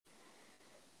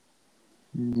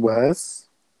Wes?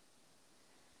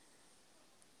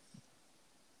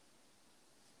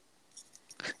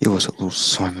 Yo, what's up, little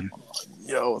Simon?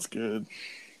 Yo, it's good.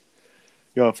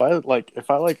 Yo, if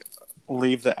I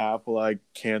leave the app, will I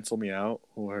cancel me out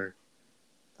or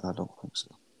I don't think so.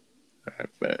 I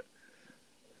bet.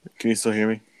 Can you still hear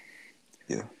me?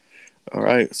 Yeah. All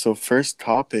right. So first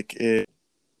topic is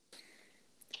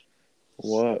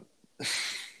what?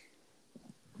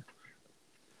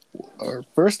 Or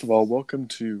first of all, welcome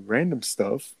to Random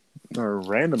Stuff or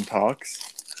Random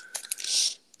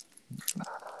Talks.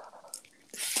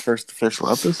 First official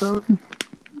episode.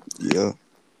 Yeah.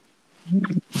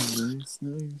 Nice,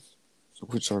 nice. So,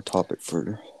 what's our topic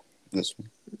for this one?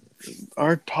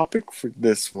 Our topic for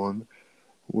this one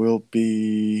will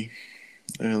be.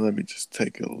 Let me just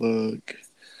take a look.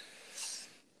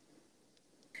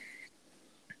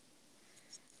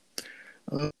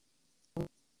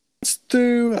 Let's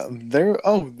do there.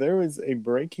 Oh, there is a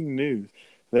breaking news.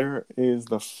 There is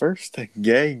the first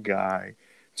gay guy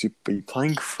to be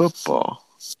playing football.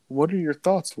 What are your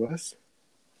thoughts, Wes?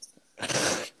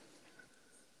 I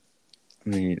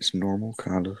mean, it's normal,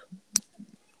 kind of,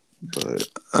 but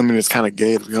I mean, it's kind of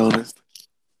gay to be honest.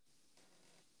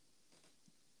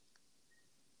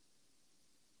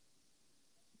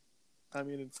 I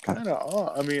mean, it's I, kind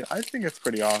of. I mean, I think it's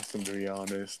pretty awesome to be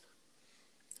honest.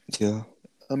 yeah,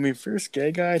 I mean, first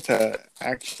gay guy to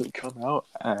actually come out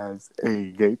as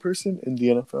a gay person in the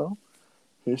NFL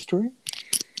history.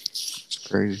 it's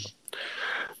crazy.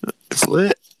 It's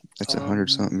lit. That's 100 Um,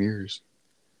 something years.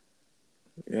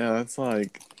 yeah, that's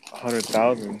like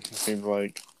 100,000. It seems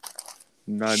like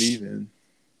not even.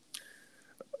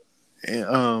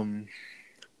 And,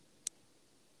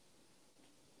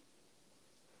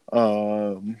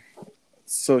 Um,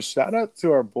 so shout out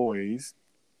to our boys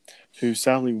who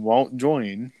sadly won't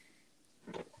join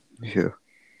Yeah.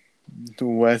 the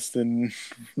Weston,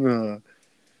 or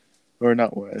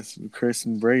not West, Chris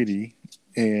and Brady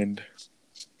and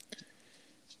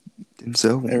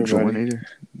Denzel won't join everybody.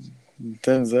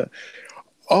 either. That.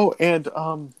 Oh, and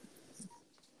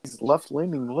these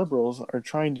left-leaning liberals are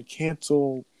trying to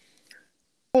cancel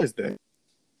Father's Day.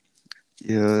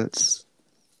 Yeah, it's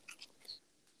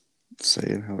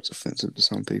saying how it's offensive to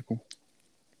some people.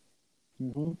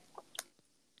 Mm-hmm.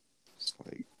 It's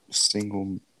like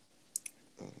um,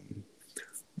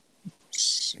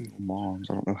 single moms.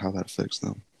 I don't know how that affects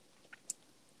them.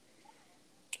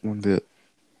 One bit.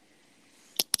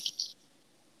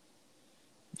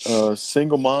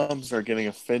 Single moms are getting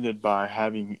offended by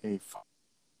having a.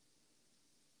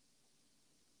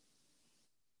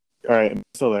 All right, I'm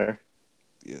still there.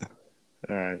 Yeah.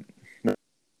 All right.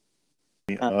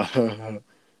 Uh,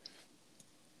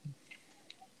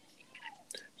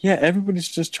 yeah, everybody's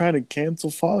just trying to cancel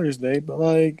Father's Day, but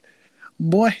like,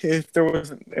 boy, if there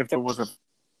wasn't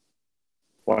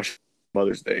Wash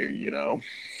Mother's Day. Yeah.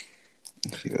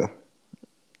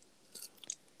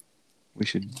 We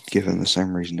should give him the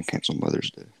same reason to cancel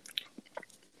Mother's Day.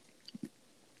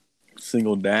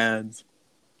 Single dads.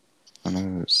 I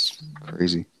know, it's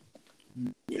crazy.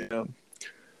 Yeah.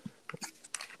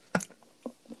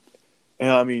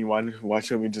 Yeah, I mean, why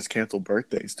shouldn't we just cancel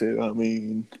birthdays too? I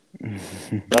mean,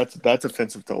 that's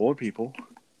offensive to old people.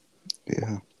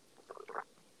 Yeah.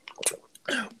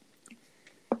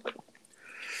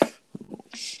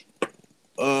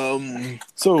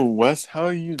 So Wes, how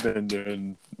you been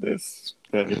doing this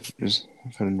day?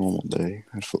 I've had a normal day.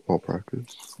 I had football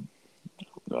practice.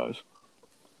 Nice.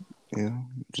 Yeah,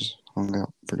 just hung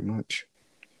out pretty much.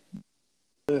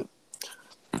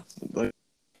 Like,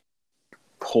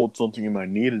 pulled something in my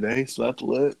knee today, so that's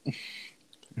lit.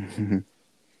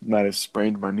 Might have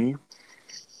sprained my knee.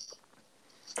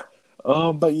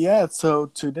 But yeah, so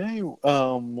today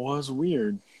was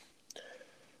weird.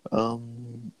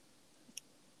 Um,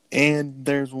 and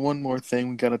there's one more thing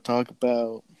we gotta talk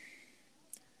about.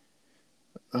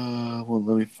 Well,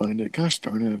 let me find it. Gosh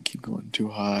darn it, I keep going too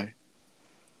high.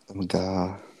 I'm a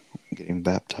guy getting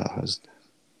baptized.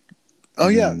 Oh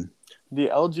yeah, And the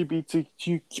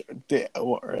LGBTQ, the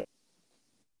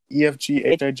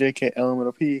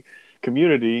EFGHIJKLMNOP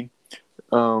community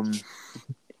um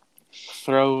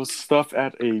throws stuff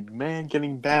at a man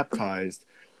getting baptized.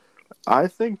 I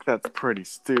think that's pretty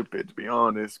stupid, to be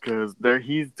honest, because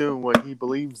he's doing what he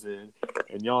believes in,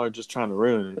 and y'all are just trying to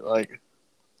ruin it. Like,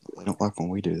 they don't like when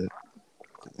we do that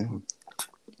to them.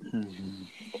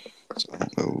 So I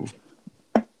don't know.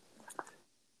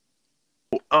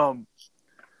 um,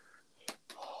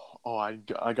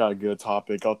 I got a good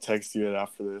topic. I'll text you it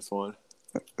after this one.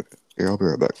 Here, I'll be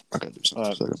right back. I gotta do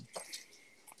something Uh, for a second.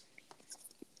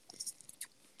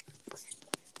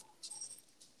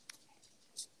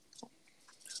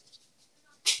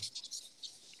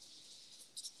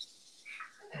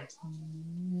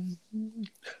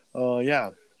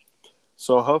 Yeah.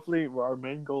 So hopefully our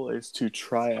main goal is to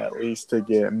try at least to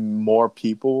get more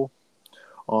people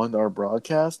on our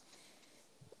broadcast.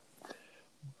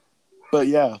 But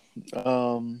yeah,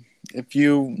 if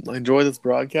you enjoy this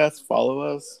broadcast, follow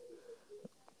us.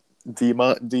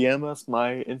 DM us.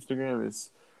 My Instagram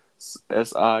is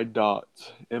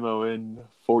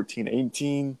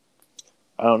si.mon1418.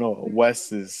 I don't know what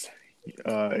Wes's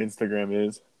Instagram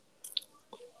is.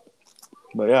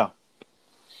 But yeah.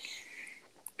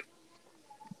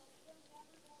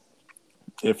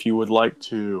 If you would like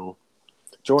to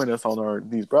join us on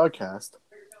these broadcasts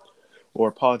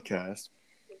or podcasts,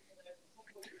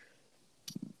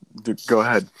 go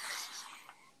ahead.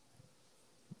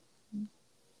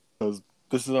 Because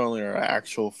this is only our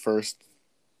actual first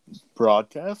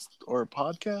broadcast or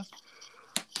podcast.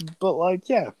 But like,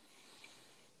 yeah.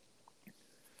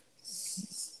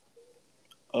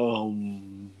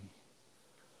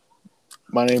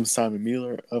 My name is Simon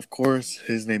Mueller, of course.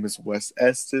 His name is Wes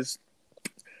Estes.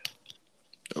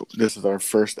 This is our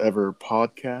first ever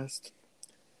podcast.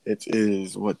 It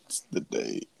is, what's the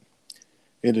date?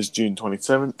 It is June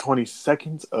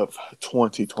 22nd of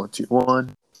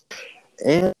 2021.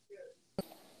 And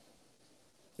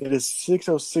it is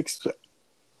 6:06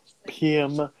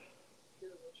 p.m.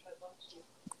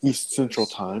 East Central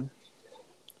Time.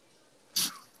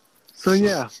 So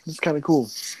yeah, it's kind of cool.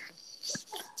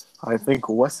 I think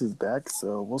Wes is back,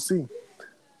 so we'll see.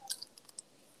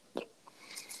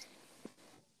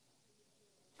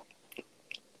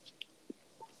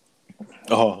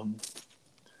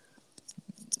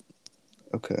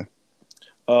 Okay.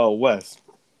 Wes.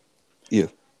 Yeah.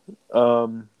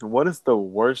 What is the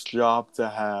worst job to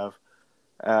have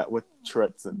with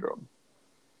Tourette syndrome?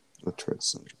 With Tourette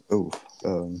syndrome. Oh,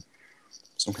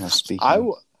 some kind of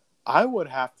speaking. I would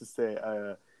have to say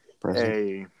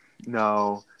President?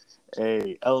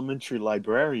 a elementary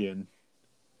librarian,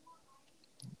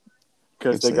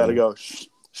 because Could they say got to that. go shh,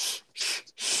 shh, shh,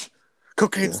 shh.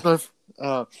 Cocaine Yeah. sniff.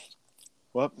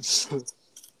 What? I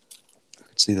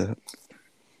could see that.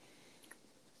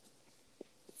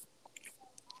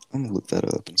 I'm gonna look that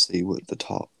up and see what the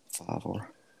top 5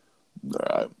 are.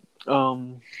 All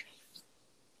right.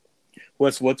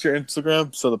 What's your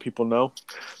Instagram so that people know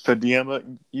to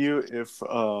DM you if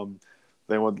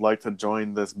they would like to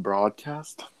join this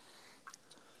broadcast?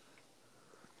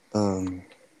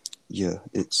 Yeah,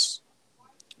 it's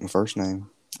my first name,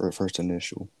 or first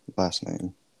initial, last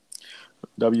name.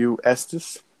 W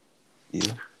Estes.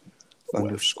 Yeah.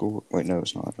 Underscore. Wait, no,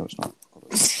 it's not. I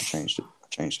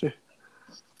changed it.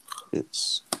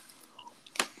 It's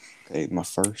okay. My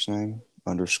first name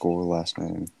underscore last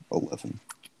name 11.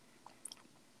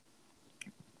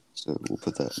 So we'll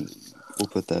put that in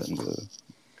the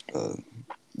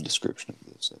description of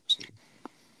this episode.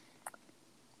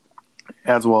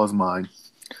 As well as mine.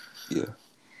 Yeah.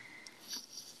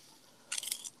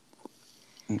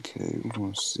 Okay, we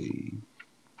want to see.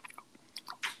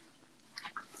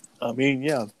 I mean,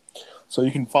 yeah. So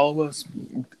you can follow us,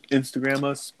 Instagram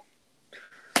us,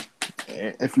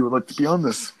 if you would like to be on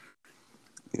this.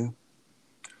 Yeah.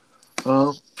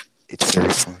 It's very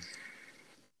fun.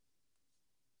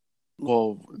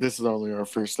 Well, this is only our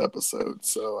first episode,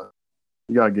 so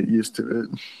you gotta get used to it.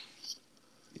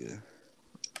 Yeah.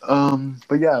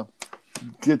 But yeah,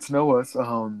 get to know us.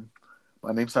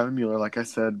 My name's Simon Mueller, like I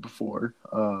said before.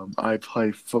 I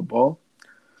play football.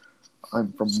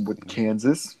 I'm from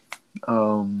Kansas.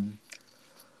 I'm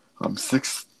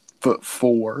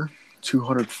 6'4",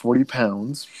 240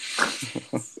 pounds.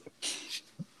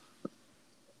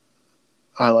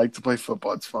 I like to play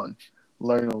football. It's fun.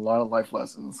 Learn a lot of life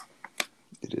lessons.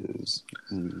 It is.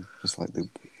 It's like the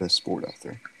best sport out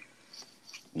there.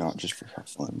 Not just for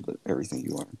fun, but everything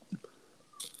you learn.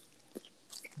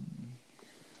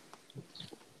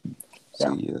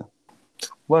 So, yeah.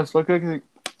 Wes, look at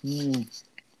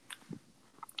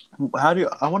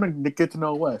I want to get to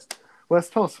know Wes. Wes,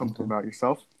 tell us something about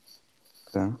yourself.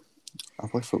 Okay. I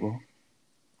play football.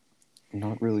 I'm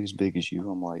not really as big as you.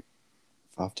 I'm like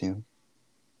 5'10",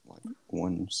 like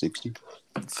 160.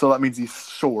 So that means he's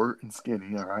short and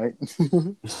skinny, all right?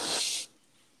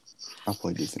 I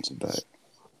play defensive back.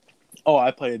 Oh,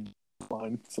 I played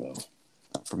line, so.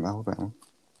 I'm from Alabama.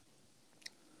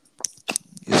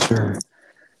 Yes, sir.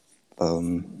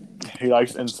 He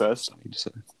likes incest. I need to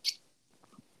say.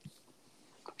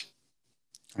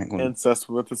 I ain't gonna... Incest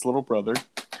with his little brother.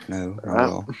 No, not at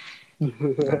all.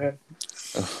 No.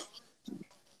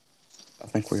 I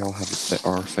think we all have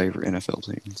our favorite NFL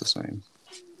team. It's the same.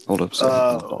 Hold up,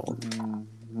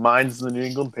 mine's the New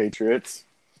England Patriots.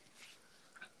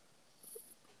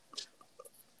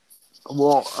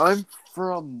 Well, I'm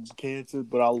from Kansas,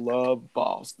 but I love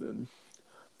Boston.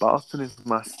 Boston is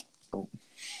my.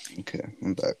 Okay,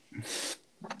 I'm back.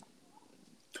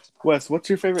 Wes, what's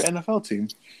your favorite NFL team?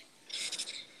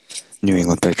 New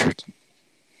England Patriots.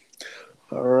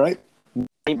 All right.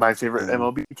 My favorite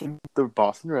MLB team, the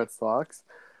Boston Red Sox.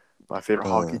 My favorite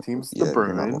hockey team's the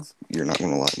Bruins. You're not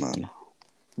gonna like mine.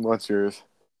 What's yours?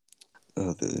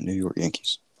 The New York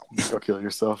Yankees. Go kill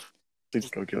yourself. Please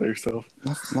go kill yourself.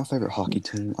 My favorite hockey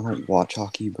team. I don't watch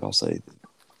hockey, but I'll say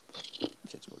the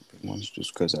Pittsburgh Penguins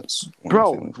just because that's one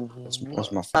Bro, of my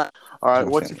that's my favorite. All right,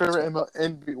 what's your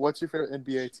favorite what's your favorite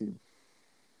NBA team?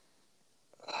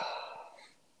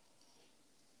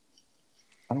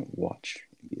 I don't watch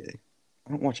NBA. I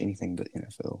don't watch anything but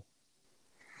NFL.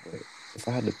 But if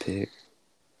I had to pick,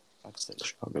 I'd say the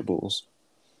Chicago Bulls.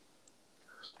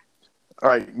 All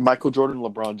right, Michael Jordan,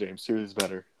 LeBron James. Who is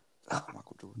better?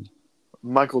 Michael Jordan.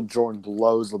 Michael Jordan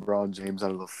blows LeBron James out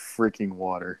of the freaking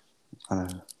water.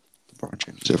 LeBron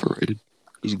James is overrated.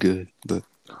 He's good, but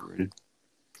overrated.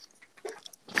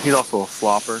 He's also a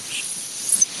flopper.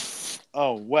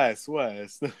 Oh, Wes.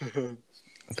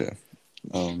 Okay.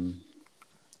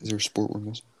 Is there a sport we're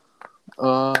missing?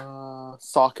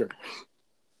 Soccer.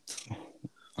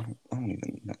 I don't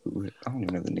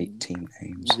even know the team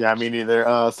names. Yeah, me neither.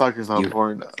 Soccer's not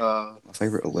important. My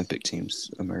favorite Olympic team's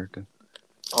America.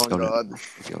 Oh God,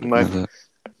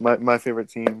 my favorite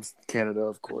team's Canada,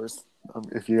 of course.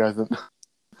 If you guys don't.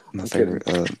 My favorite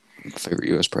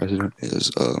U.S. president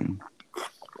is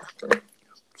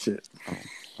Shit.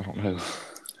 I don't know.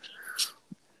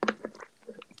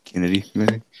 Kennedy,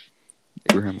 maybe.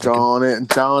 Abraham Lincoln.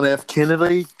 John F.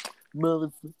 Kennedy,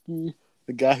 motherfucker,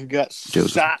 the guy who got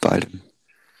Joseph shot. Biden.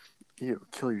 You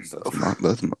kill yourself.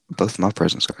 Both my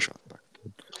presidents got shot.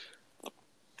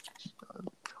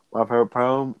 My favorite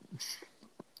poem: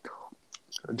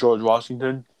 George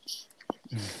Washington,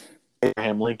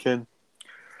 Abraham Lincoln,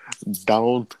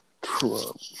 Donald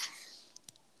Trump.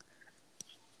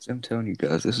 So I'm telling you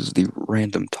guys, this is the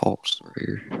random talks right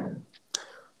here.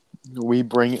 We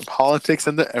bring politics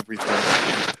into everything.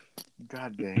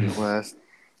 God dang it, Wes.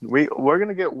 We're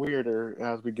gonna get weirder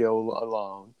as we go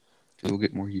along. We'll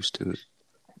get more used to it.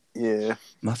 Yeah.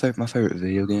 My favorite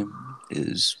video game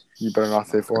is. You better not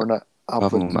say Fortnite. I'll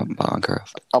put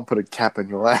Minecraft. I'll put a cap in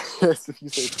your ass if you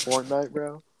say Fortnite,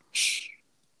 bro.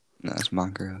 No, it's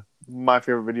Minecraft. My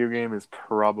favorite video game is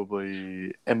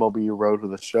probably MLB Road to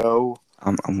the Show.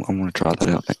 I'm gonna try that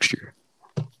out next year.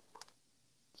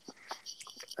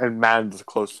 And Madden's a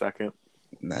close second.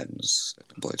 Madden's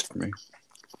second place for me.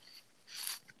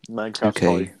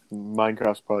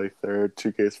 Minecraft's probably third.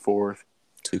 2K's fourth.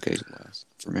 2K's last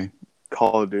for me.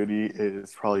 Call of Duty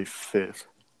is probably fifth.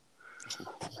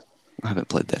 I haven't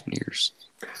played that in years.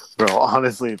 Bro,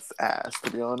 honestly, it's ass, to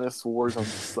be honest. Warzone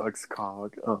sucks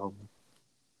cog.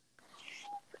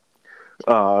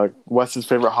 Wes's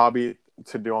favorite hobby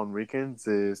to do on weekends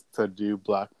is to do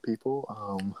black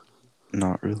people.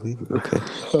 Not really, but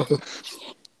okay.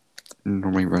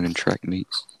 Normally running track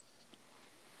meets.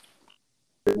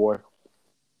 Boy.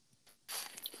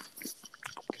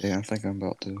 Okay, I think I'm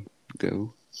about to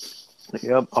go.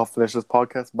 Yep, I'll finish this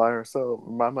podcast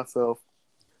by myself.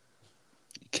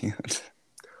 You can't.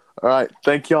 All right,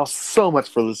 thank y'all so much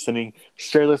for listening.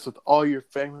 Share this with all your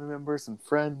family members and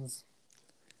friends.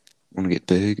 We're gonna get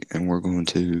big, and we're going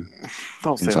to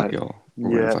invite y'all. We're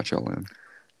gonna invite y'all in.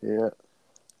 Yeah.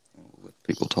 Let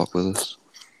people talk with us.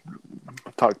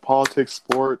 Talk politics,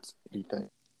 sports, anything.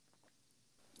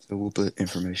 So we'll put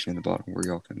information in the bottom where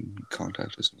y'all can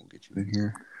contact us, and we'll get you in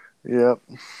here.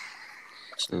 Yep.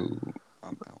 So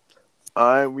I'm out.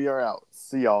 All right, we are out.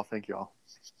 See y'all. Thank y'all.